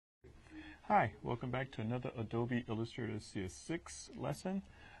Hi, welcome back to another Adobe Illustrator CS6 lesson.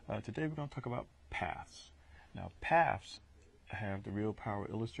 Today we're going to talk about paths. Now paths have the real power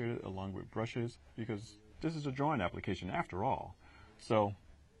of Illustrator along with brushes because this is a drawing application after all. So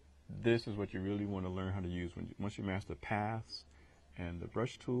this is what you really want to learn how to use. Once you master paths and the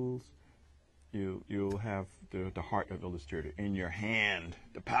brush tools, you'll have the heart of Illustrator in your hand.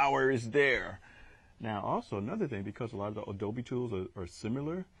 The power is there. Now also another thing, because a lot of the Adobe tools are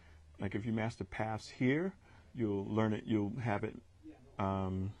similar, like if you master paths here, you'll learn it. You'll have it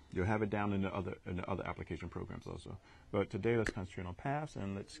down in the other application programs also. But today, let's concentrate on paths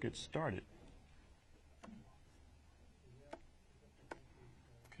and let's get started.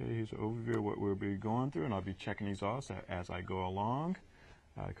 Okay, here's an overview of what we'll be going through, and I'll be checking these off as I go along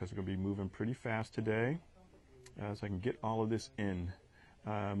because we're going to be moving pretty fast today, so I can get all of this in.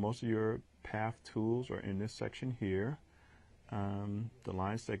 Most of your path tools are in this section here. The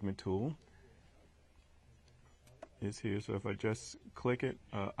line segment tool is here, so if I just click it,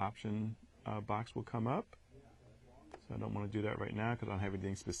 option box will come up. So I don't want to do that right now because I don't have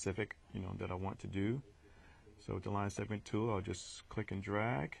anything specific, that I want to do. So with the line segment tool, I'll just click and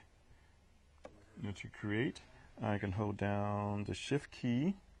drag to create. I can hold down the Shift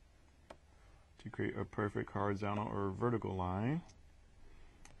key to create a perfect horizontal or vertical line,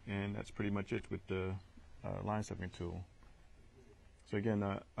 and that's pretty much it with the line segment tool. So again,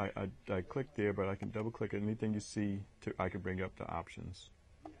 I click there, but I can double click anything you see. I can bring up the options.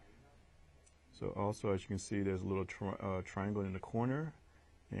 So also, as you can see, there's a little triangle in the corner.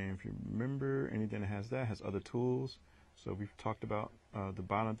 And if you remember, anything that has other tools. So we've talked about the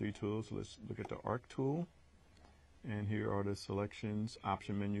bottom three tools. So let's look at the arc tool. And here are the selections,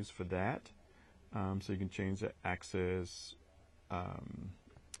 option menus for that. So you can change the axis,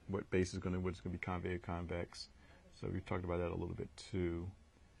 what base is what's going to be convex, convex. So we've talked about that a little bit too.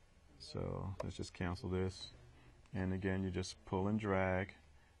 So let's just cancel this. And again, you just pull and drag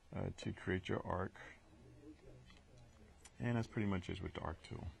to create your arc. And that's pretty much it with the arc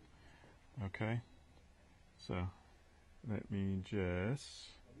tool. Okay. So let me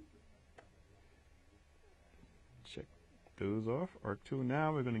just check those off. Arc tool.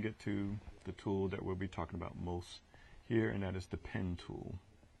 Now we're going to get to the tool that we'll be talking about most here, and that is the pen tool.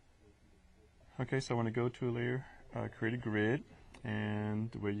 Okay, so I want to go to a layer, create a grid,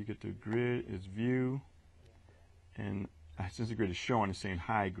 and the way you get to grid is view, and since the grid is showing, it's saying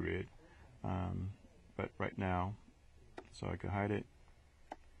hide grid, but right now, so I can hide it,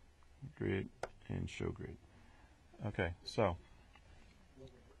 grid, and show grid. Okay, so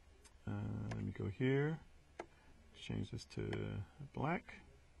let me go here, change this to black,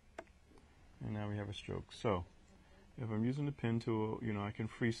 and now we have a stroke. So if I'm using the pen tool, I can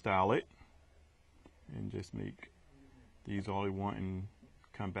freestyle it and just make these all I want and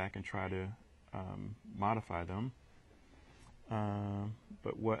come back and try to modify them.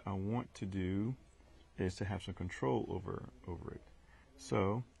 But what I want to do is to have some control over it.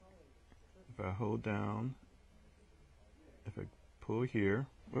 So if I hold down, if I pull here,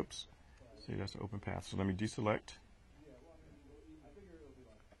 whoops, see, that's an open path. So let me deselect.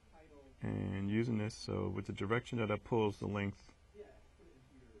 And using this, so with the direction that I pull is the length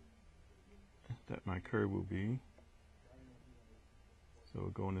that my curve will be. So we'll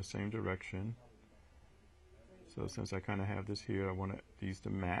go in the same direction. So since I kind of have this here, I want these to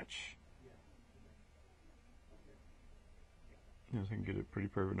match. So I can get it pretty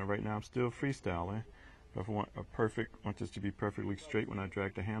perfect. Now right now I'm still freestyling. But if I want this to be perfectly straight when I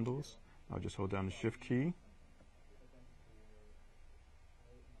drag the handles, I'll just hold down the Shift key.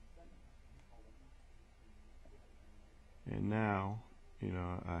 And now,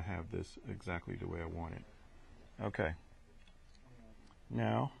 I have this exactly the way I want it. Okay.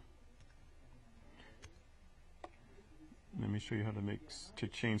 Now, let me show you how to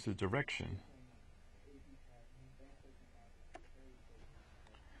change the direction.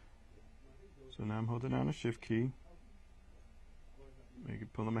 So now I'm holding down the Shift key,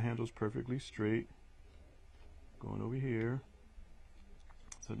 pulling my handles perfectly straight, going over here.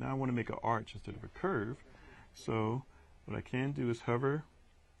 So now I want to make an arch instead of a curve. So what I can do is hover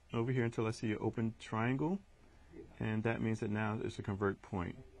over here until I see an open triangle, and that means that now it's a convert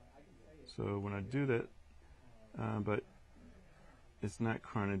point. So when I do that, but it's not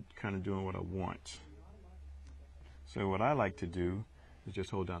kind of doing what I want. So what I like to do is just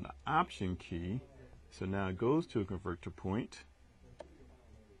hold down the Option key. So now it goes to a convert to point.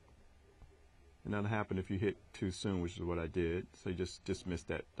 And that'll happen if you hit too soon, which is what I did. So you just dismiss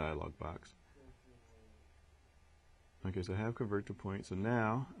that dialog box. Okay, so I have convert to point. So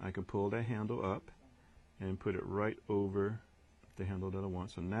now I can pull that handle up and put it right over the handle that I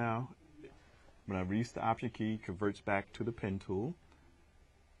want. So now when I release the Option key, it converts back to the pen tool.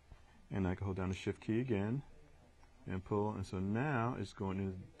 And I can hold down the Shift key again and pull. And so now it's going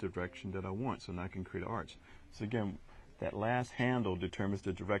in the direction that I want. So now I can create an arch. So again, that last handle determines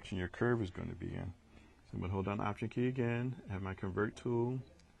the direction your curve is going to be in. So I'm going to hold down the Option key again, have my Convert tool. I'm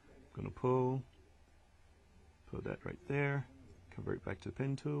going to pull that right there, convert back to the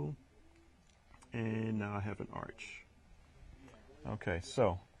pen tool, and now I have an arch. Okay,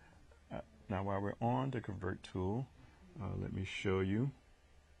 so now while we're on the Convert tool, let me show you,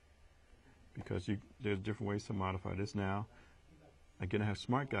 because there's different ways to modify this now. Again, I have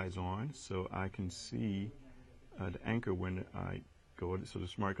Smart Guides on, so I can see the anchor when I go. So the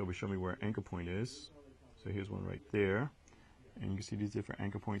Smart Guide will show me where anchor point is. So here's one right there, and you can see these different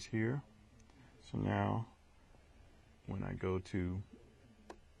anchor points here. So now, when I go to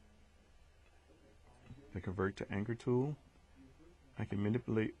the Convert to Anchor tool, I can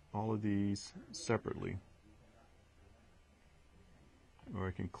manipulate all of these separately. Or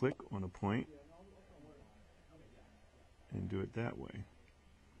I can click on a point and do it that way.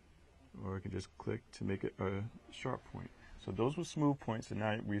 Or I can just click to make it a sharp point. So those were smooth points, and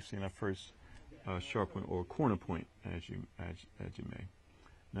now we've seen our first sharp point or corner point, as you may.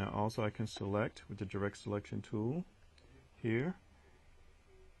 Now also I can select with the Direct Selection tool here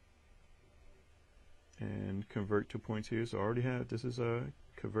and convert to points here. So I already have, this is a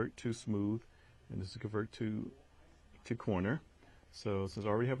convert to smooth, and this is convert to corner. So since I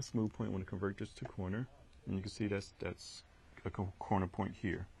already have a smooth point, I want to convert this to corner, and you can see that's a corner point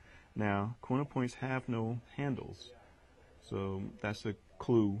here. Now corner points have no handles, so that's a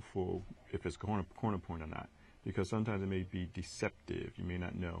clue for if it's a corner point or not, because sometimes it may be deceptive, you may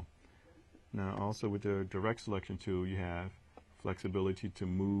not know. Now also with the Direct Selection tool, you have flexibility to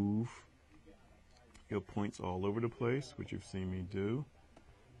move your points all over the place, which you've seen me do.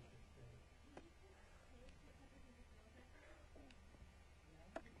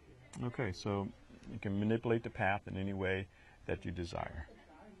 Okay, so you can manipulate the path in any way that you desire.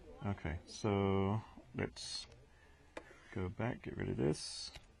 Okay, so let's go back, get rid of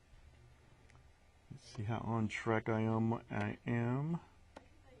this. Let's see how on track I am.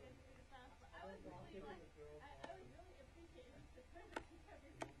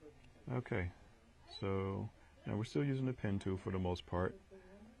 Okay, so now we're still using the pen tool for the most part.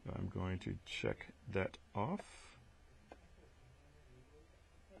 I'm going to check that off.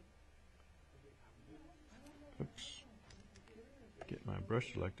 Oops. Get my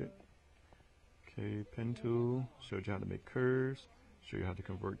brush selected. Okay, pen tool showed you how to make curves, show you how to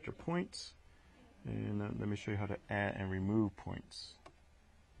convert your points, and let me show you how to add and remove points.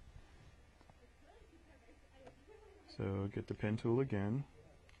 So get the pen tool again.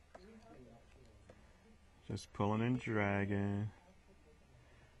 Just pulling and dragging,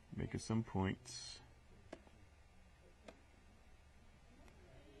 making some points.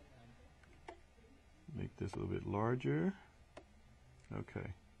 Make this a little bit larger.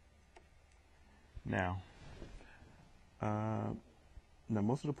 Okay. Now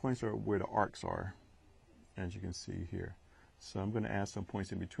most of the points are where the arcs are, as you can see here. So I'm going to add some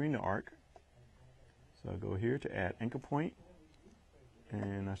points in between the arc. So I'll go here to add anchor point,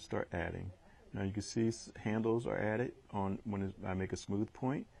 and I start adding. Now you can see handles are added on when I make a smooth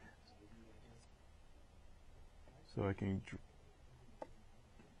point. So I can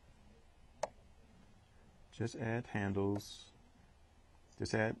just add handles,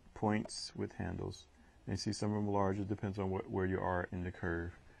 just add points with handles. And you see some of them are larger, depends on where you are in the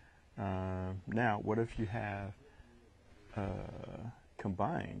curve. Now, what if you have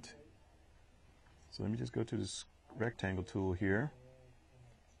combined? So let me just go to this rectangle tool here.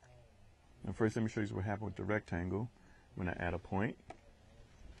 And first, let me show you what happens with the rectangle when I add a point.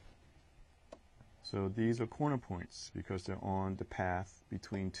 So these are corner points because they're on the path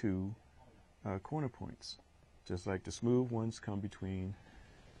between two corner points. Just like the smooth ones come between,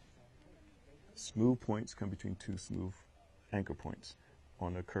 smooth points come between two smooth anchor points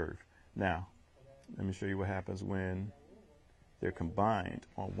on a curve. Now, let me show you what happens when they're combined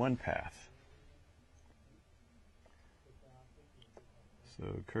on one path.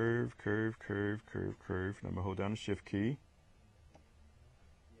 So curve, curve, curve, curve, curve. And I'm going to hold down the Shift key.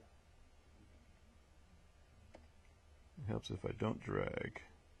 It helps if I don't drag.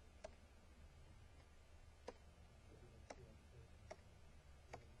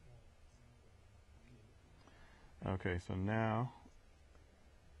 Okay, so now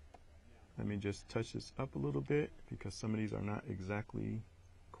let me just touch this up a little bit because some of these are not exactly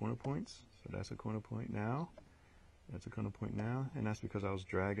corner points. So that's a corner point now. That's a corner point now, and that's because I was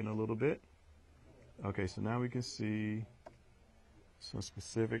dragging a little bit. Okay, so now we can see some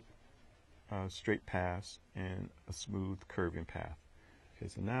specific straight paths and a smooth curving path. Okay,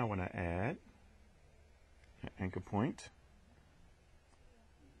 so now when I add an anchor point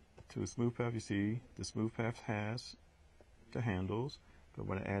to a smooth path, you see the smooth path has the handles, but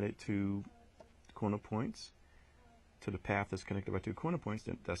when I add it to corner points, to the path that's connected by 2 corner points,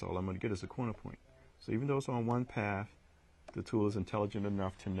 then that's all I'm going to get is a corner point. So even though it's on one path, the tool is intelligent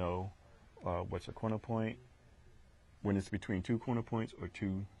enough to know what's a corner point when it's between 2 corner points or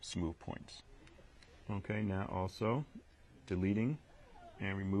 2 smooth points. Okay, now also deleting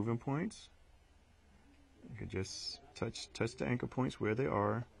and removing points. You can just touch the anchor points where they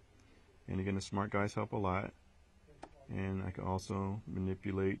are, and again, the smart guys help a lot. And I can also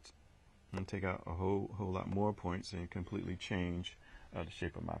manipulate and take out a whole lot more points and completely change the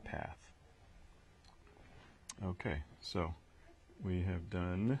shape of my path. Okay, so we have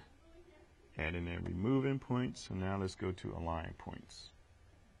done adding and removing points, so now let's go to align points.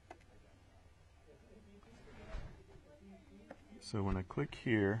 So when I click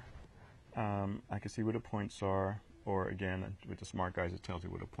here, I can see where the points are, or again, with the smart guys, it tells you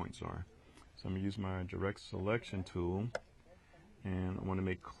where the points are. So I'm going to use my direct selection tool, and I want to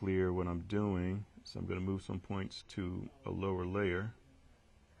make clear what I'm doing. So I'm going to move some points to a lower layer,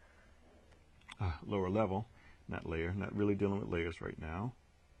 lower level, not layer, not really dealing with layers right now.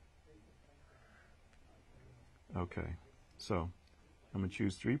 Okay, so I'm going to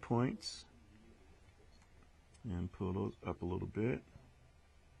choose 3 points and pull those up a little bit.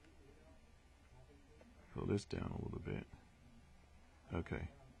 Pull this down a little bit. Okay.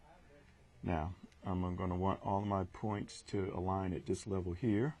 Now, I'm going to want all of my points to align at this level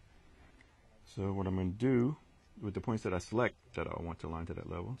here. So what I'm going to do with the points that I select that I want to align to that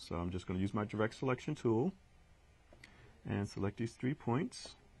level, so I'm just going to use my direct selection tool and select these 3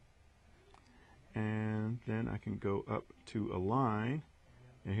 points. And then I can go up to align,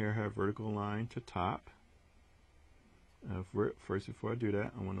 and here I have vertical align to top. First, before I do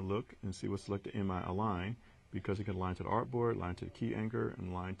that, I want to look and see what's selected in my align, because it can align to the artboard, align to the key anchor,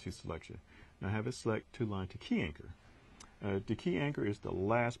 and align to selection. Now I have it select to align to key anchor. The key anchor is the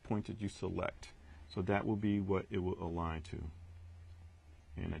last point that you select, so that will be what it will align to.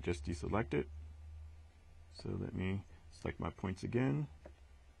 And I just deselect it. So let me select my points again.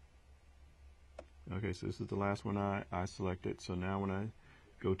 Okay, so this is the last one I selected. So now when I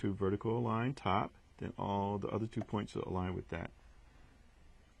go to vertical align top, then all the other 2 points will align with that,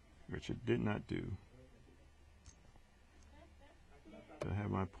 which it did not do. So I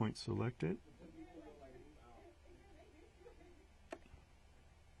have my points selected.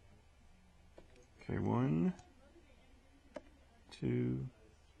 Okay, 1, 2,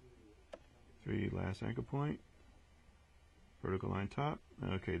 3, last anchor point, vertical line top.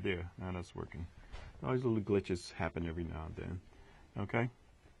 Okay, there, now that's working. All these little glitches happen every now and then. Okay,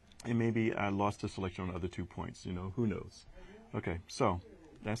 and maybe I lost the selection on the other 2 points, you know, who knows. Okay, so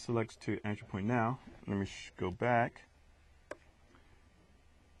that selects to anchor point. Now, let me go back.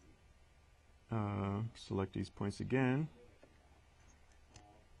 Select these points again.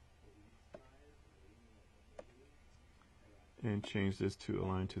 And change this to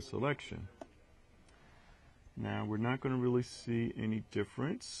align to selection. Now we're not going to really see any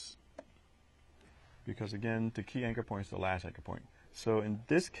difference, because again, the key anchor point is the last anchor point. So in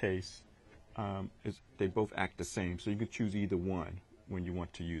this case, they both act the same, so you could choose either one when you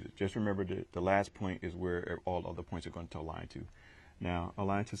want to use it. Just remember that the last point is where all other points are going to align to. Now,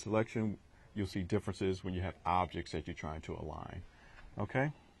 align to selection, you'll see differences when you have objects that you're trying to align.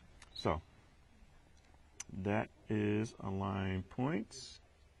 Okay, so that is align points.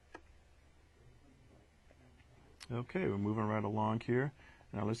 Okay, we're moving right along here.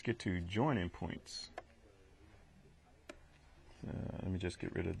 Now let's get to joining points. Let me just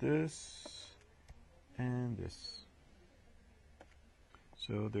get rid of this and this.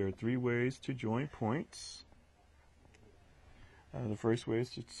 So there are 3 ways to join points. The first way is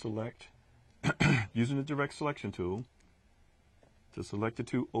to select, using the direct selection tool, to select the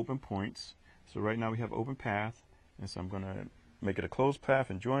 2 open points. So right now we have open path, and so I'm going to make it a closed path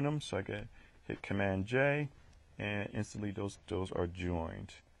and join them. So I can hit Command J, and instantly those are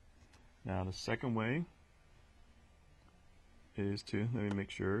joined. Now the second way is to, let me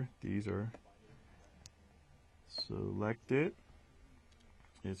make sure these are selected,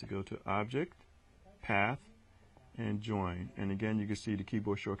 is to go to Object, Path, and Join. And again, you can see the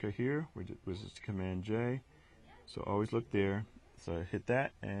keyboard shortcut here, which is Command J. So always look there. So I hit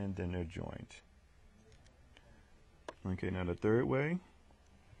that, and then they're joined. Okay, now the third way,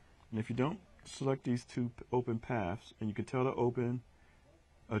 and if you don't select these 2 open paths, and you can tell they're open,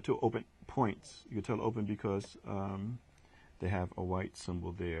 2 open points, you can tell they're open because they have a white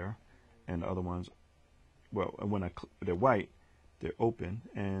symbol there. and the other ones, well, when they're white, they're open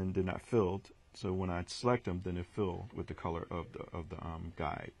and they're not filled. So when I select them, then they're filled with the color of the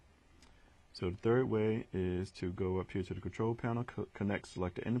guide. So the third way is to go up here to the control panel, connect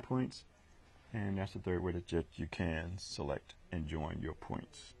selected endpoints, and that's the third way that you can select and join your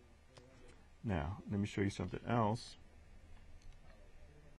points. Now, let me show you something else.